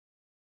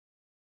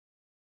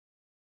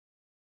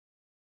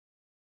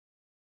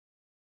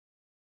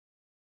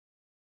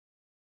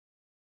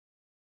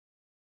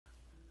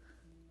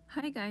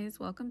Hi guys,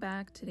 welcome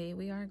back. Today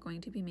we are going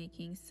to be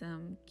making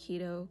some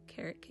keto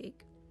carrot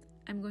cake.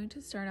 I'm going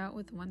to start out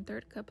with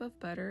 1/3 cup of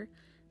butter.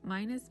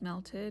 Mine is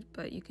melted,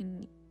 but you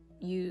can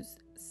use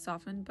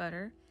softened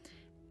butter.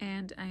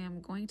 And I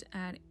am going to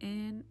add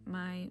in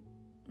my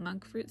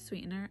monk fruit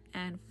sweetener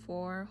and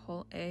 4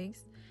 whole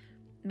eggs.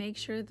 Make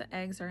sure the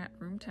eggs are at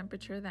room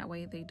temperature, that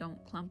way they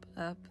don't clump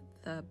up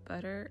the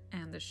butter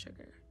and the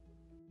sugar.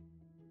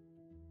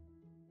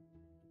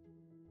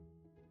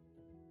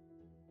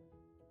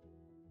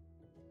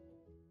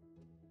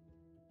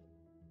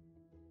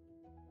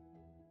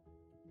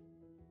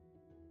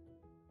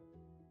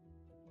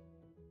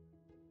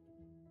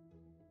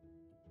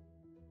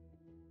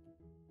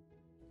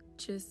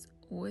 Just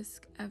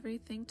whisk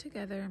everything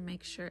together,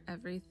 make sure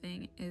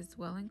everything is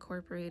well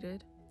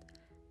incorporated,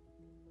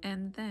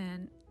 and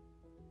then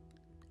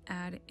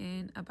add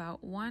in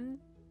about 1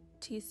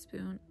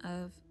 teaspoon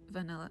of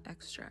vanilla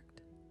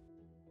extract.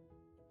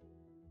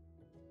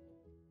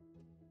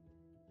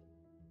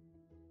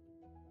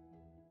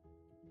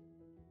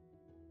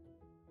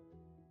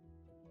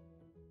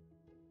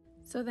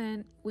 So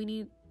then we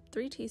need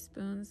 3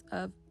 teaspoons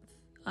of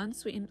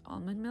unsweetened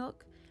almond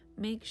milk.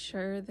 Make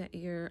sure that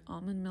your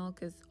almond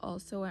milk is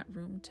also at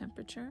room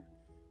temperature.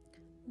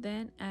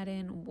 Then add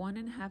in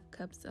 1.5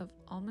 cups of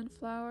almond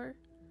flour.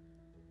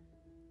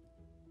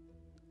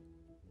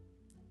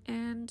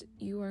 And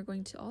you are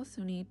going to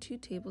also need 2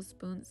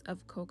 tablespoons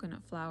of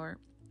coconut flour.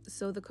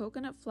 So the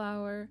coconut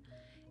flour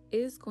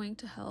is going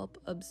to help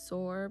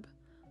absorb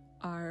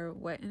our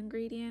wet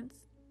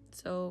ingredients.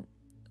 So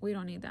we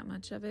don't need that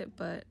much of it,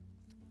 but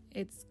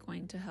it's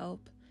going to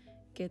help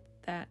get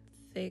that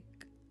thick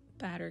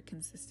batter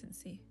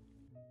consistency.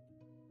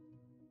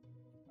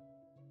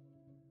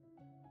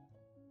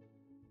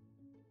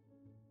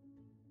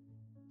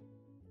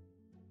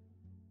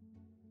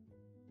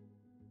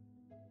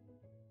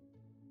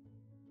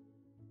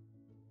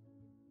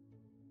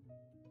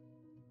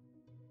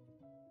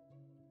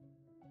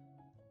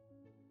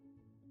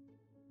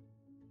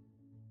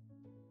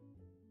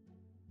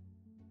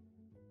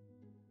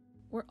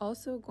 We're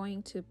also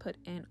going to put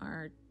in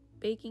our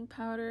baking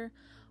powder,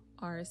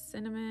 our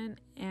cinnamon,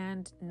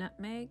 and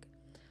nutmeg.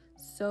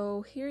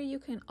 So here you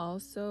can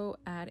also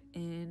add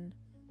in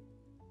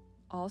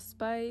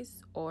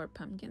allspice or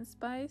pumpkin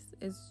spice.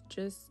 It's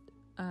just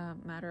a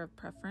matter of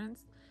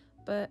preference,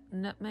 but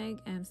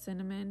nutmeg and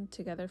cinnamon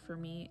together for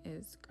me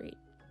is great.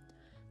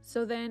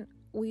 So then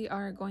we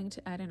are going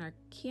to add in our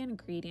key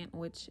ingredient,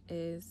 which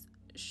is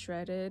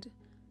shredded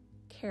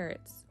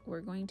carrots.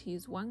 We're going to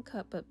use 1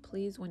 cup, but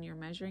please, when you're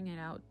measuring it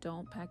out,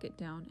 don't pack it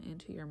down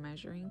into your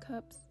measuring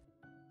cups.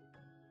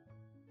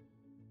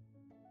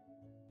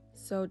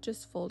 So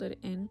just fold it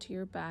into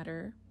your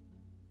batter.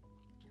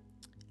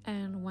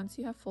 And once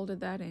you have folded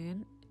that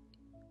in,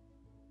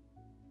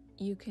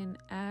 you can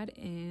add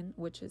in,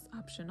 which is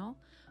optional,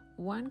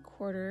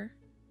 1/4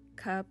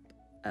 cup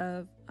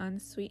of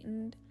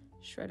unsweetened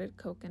shredded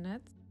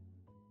coconuts.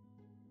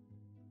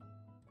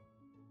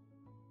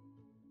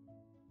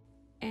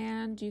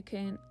 And you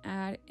can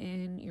add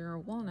in your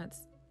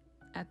walnuts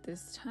at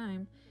this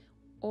time,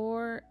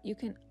 or you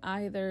can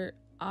either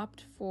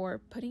opt for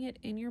putting it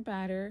in your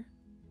batter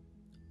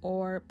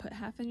or put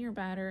half in your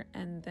batter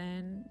and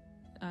then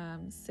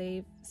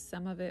save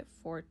some of it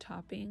for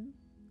topping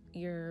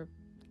your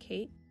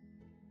cake.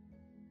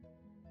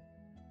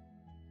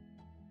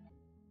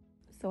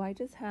 So I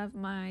just have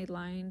my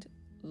lined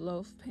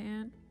loaf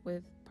pan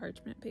with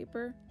parchment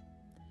paper,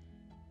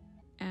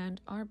 and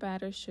our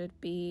batter should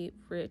be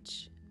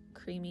rich,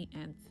 creamy,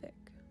 and thick.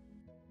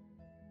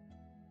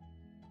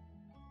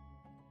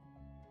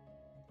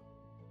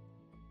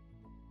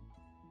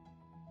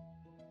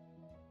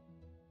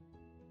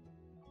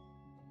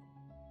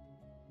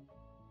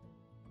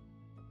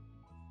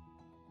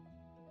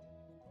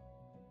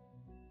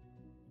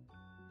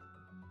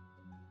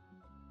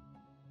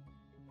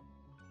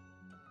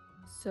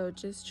 So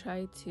just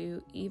try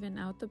to even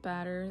out the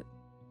batter.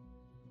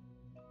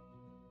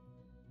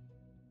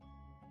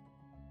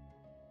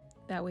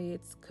 That way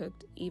it's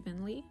cooked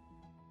evenly.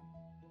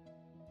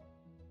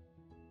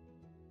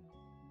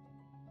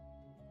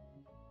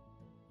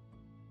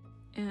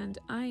 And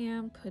I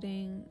am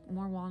putting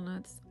more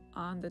walnuts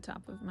on the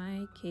top of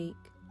my cake.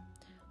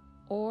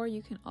 Or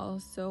you can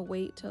also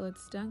wait till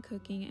it's done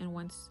cooking, and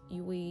once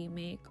we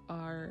make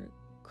our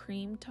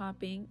cream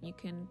topping, you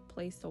can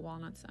place the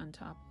walnuts on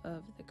top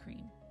of the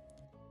cream.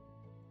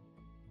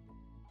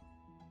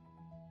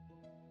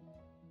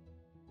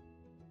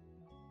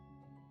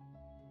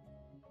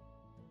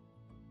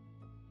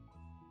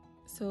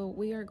 So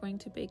we are going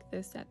to bake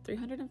this at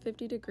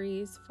 350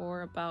 degrees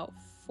for about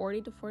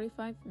 40 to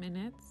 45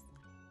 minutes.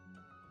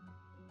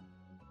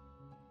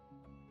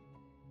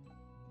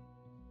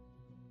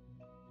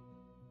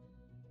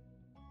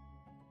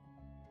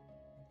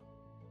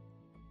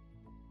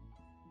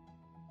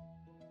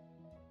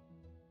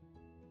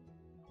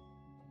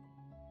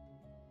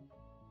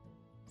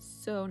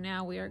 So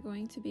now we are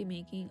going to be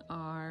making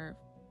our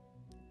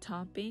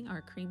topping,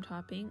 our cream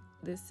topping.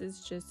 This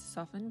is just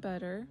softened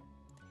butter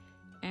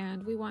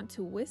And we want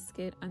to whisk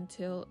it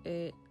until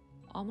it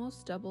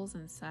almost doubles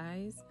in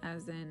size,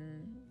 as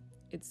in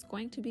it's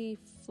going to be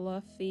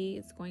fluffy,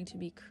 it's going to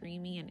be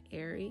creamy and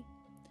airy.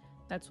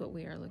 That's what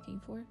we are looking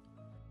for.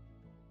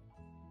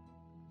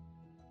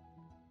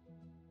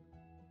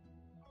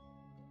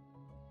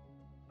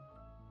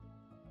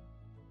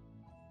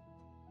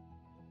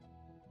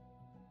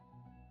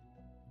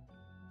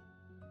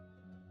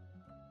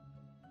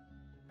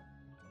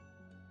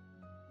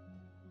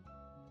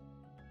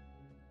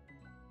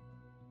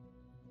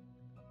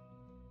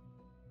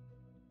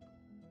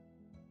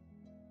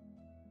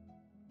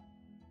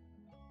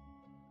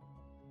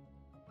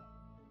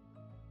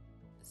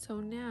 So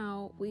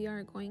now we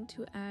are going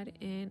to add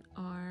in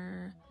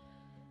our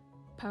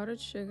powdered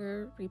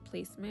sugar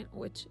replacement,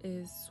 which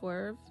is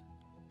Swerve.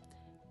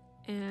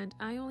 And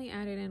I only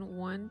added in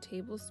 1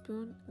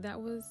 tablespoon.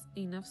 That was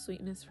enough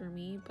sweetness for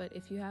me, but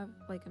if you have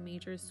like a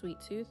major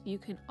sweet tooth, you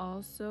can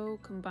also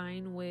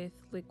combine with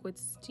liquid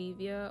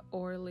stevia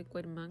or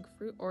liquid monk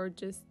fruit, or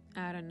just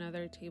add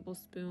another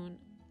tablespoon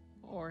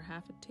or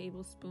half a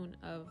tablespoon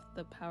of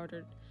the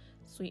powdered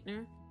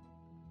sweetener.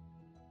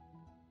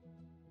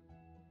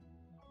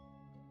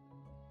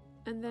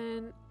 And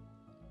then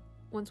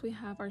once we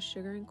have our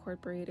sugar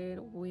incorporated,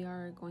 we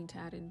are going to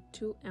add in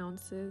 2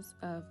 ounces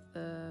of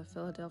the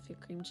Philadelphia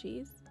cream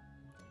cheese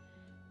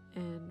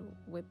and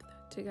whip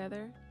that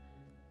together.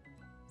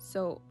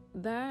 So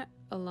that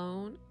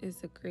alone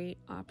is a great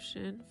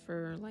option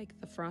for like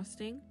the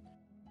frosting.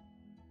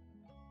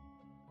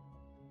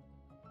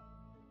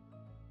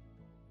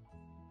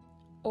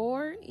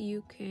 Or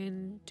you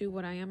can do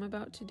what I am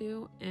about to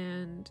do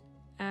and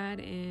add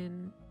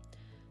in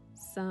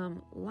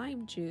some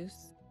lime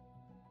juice.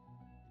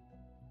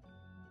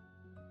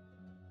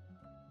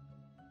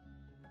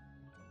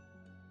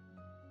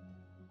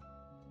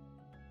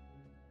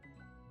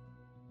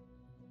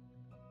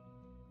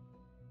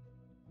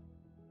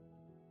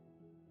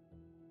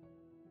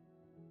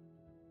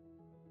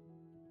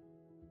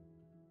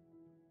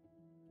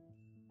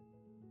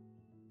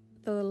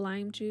 The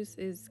lime juice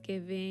is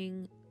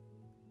giving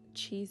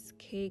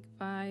cheesecake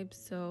vibes,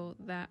 so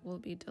that will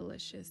be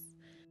delicious.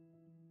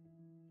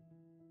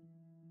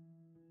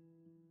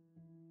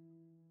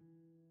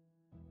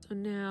 So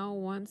now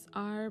once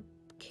our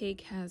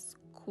cake has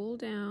cooled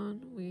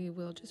down, we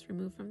will just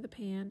remove from the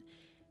pan,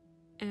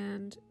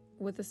 and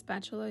with a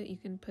spatula you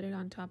can put it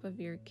on top of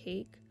your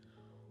cake,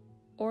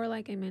 or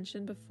like I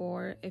mentioned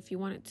before, if you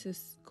want it to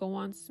go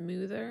on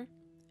smoother,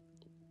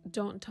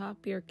 don't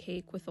top your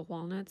cake with the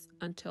walnuts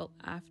until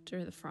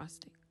after the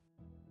frosting.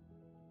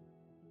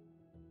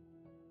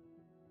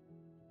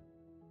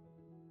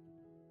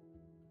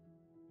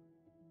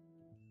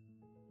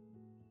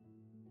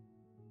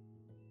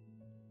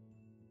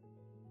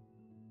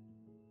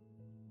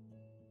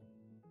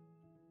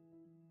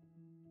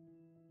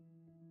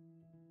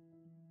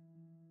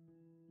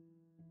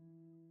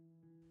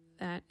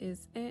 That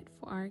is it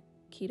for our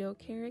keto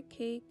carrot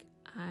cake.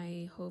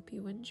 I hope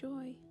you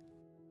enjoy.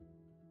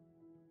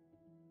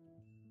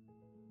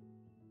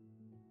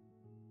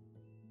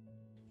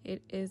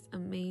 It is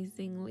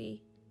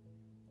amazingly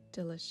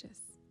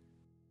delicious.